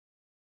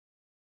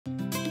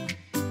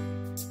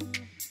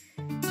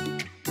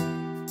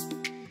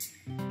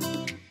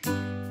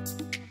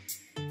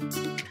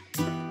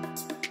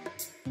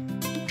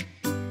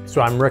So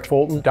I'm Rick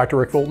Folten, Dr.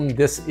 Rick Folten.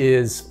 This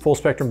is Full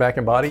Spectrum Back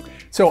and Body.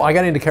 So I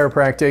got into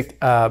chiropractic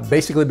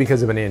basically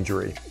because of an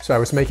injury. So I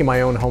was making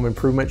my own home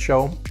improvement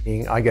show.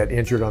 I got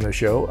injured on the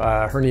show,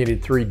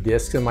 herniated 3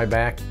 discs in my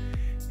back.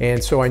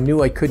 And so I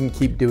knew I couldn't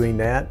keep doing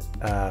that.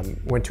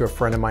 Went to a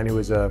friend of mine who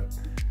was a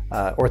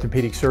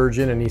orthopedic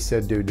surgeon, and he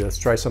said, dude, let's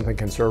try something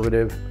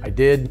conservative. I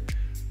did.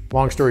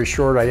 Long story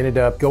short, I ended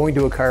up going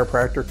to a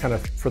chiropractor kind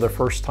of for the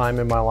first time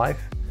in my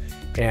life,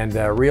 and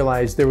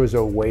realized there was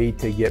a way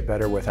to get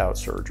better without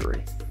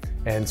surgery.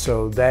 And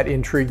so that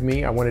intrigued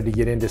me. I wanted to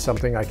get into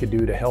something I could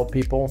do to help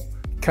people.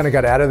 Kind of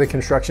got out of the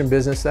construction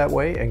business that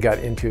way and got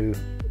into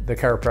the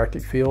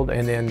chiropractic field.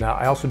 And then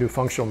I also do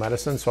functional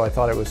medicine, so I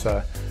thought it was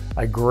a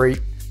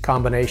great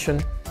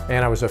combination.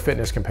 And I was a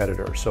fitness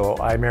competitor, so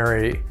I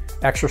marry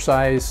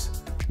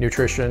exercise,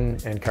 nutrition,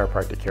 and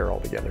chiropractic care all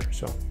together.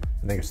 So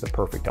I think it's the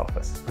perfect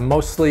office.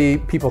 Mostly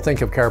people think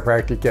of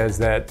chiropractic as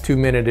that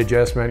 2-minute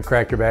adjustment,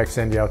 crack your back,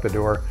 send you out the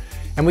door.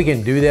 And we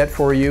can do that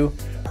for you.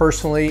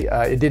 Personally,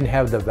 it didn't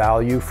have the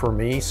value for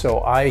me,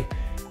 so I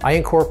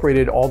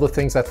incorporated all the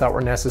things I thought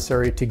were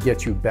necessary to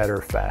get you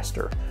better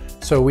faster.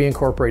 So we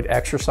incorporate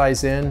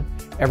exercise in.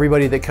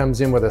 Everybody that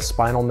comes in with a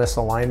spinal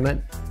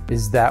misalignment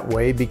is that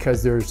way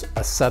because there's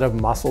a set of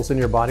muscles in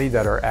your body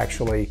that are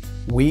actually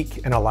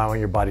weak and allowing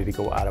your body to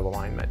go out of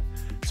alignment.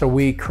 So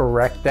we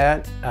correct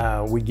that.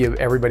 We give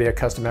everybody a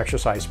custom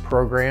exercise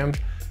program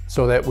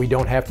so that we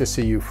don't have to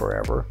see you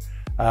forever.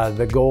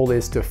 The goal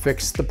is to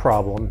fix the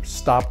problem,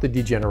 stop the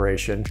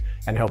degeneration,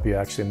 and help you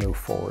actually move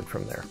forward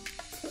from there.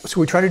 So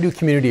we try to do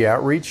community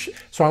outreach.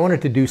 So I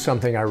wanted to do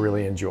something I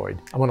really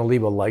enjoyed. I want to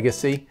leave a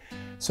legacy.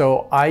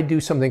 So I do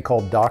something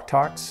called Doc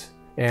Talks,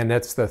 and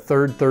that's the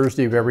 3rd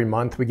Thursday of every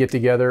month. We get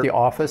together at the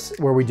office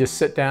where we just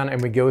sit down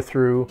and we go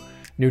through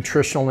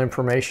nutritional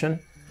information,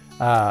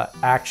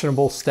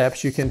 actionable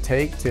steps you can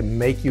take to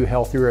make you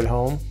healthier at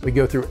home. We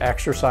go through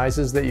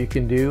exercises that you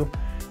can do,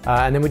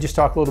 and then we just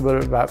talk a little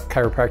bit about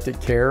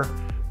chiropractic care.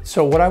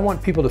 So what I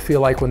want people to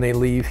feel like when they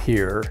leave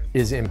here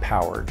is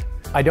empowered.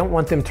 I don't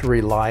want them to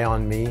rely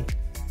on me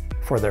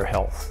for their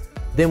health.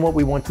 Then what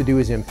we want to do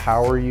is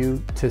empower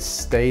you to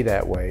stay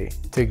that way,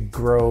 to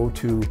grow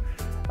to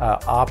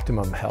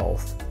optimum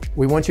health.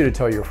 We want you to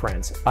tell your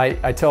friends.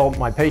 I tell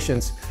my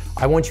patients,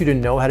 I want you to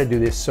know how to do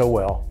this so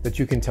well that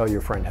you can tell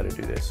your friend how to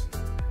do this.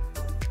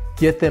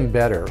 Get them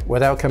better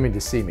without coming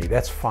to see me.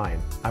 That's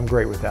fine. I'm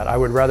great with that. I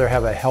would rather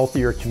have a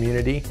healthier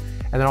community,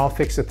 and then I'll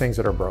fix the things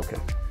that are broken.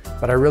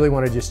 But I really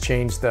want to just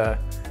change the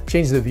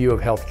view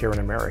of healthcare in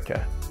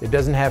America. It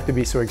doesn't have to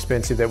be so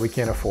expensive that we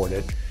can't afford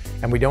it,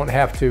 and we don't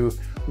have to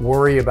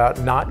worry about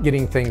not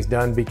getting things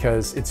done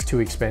because it's too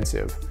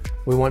expensive.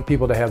 We want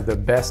people to have the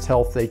best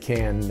health they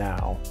can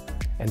now,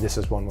 and this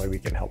is one way we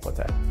can help with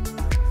that.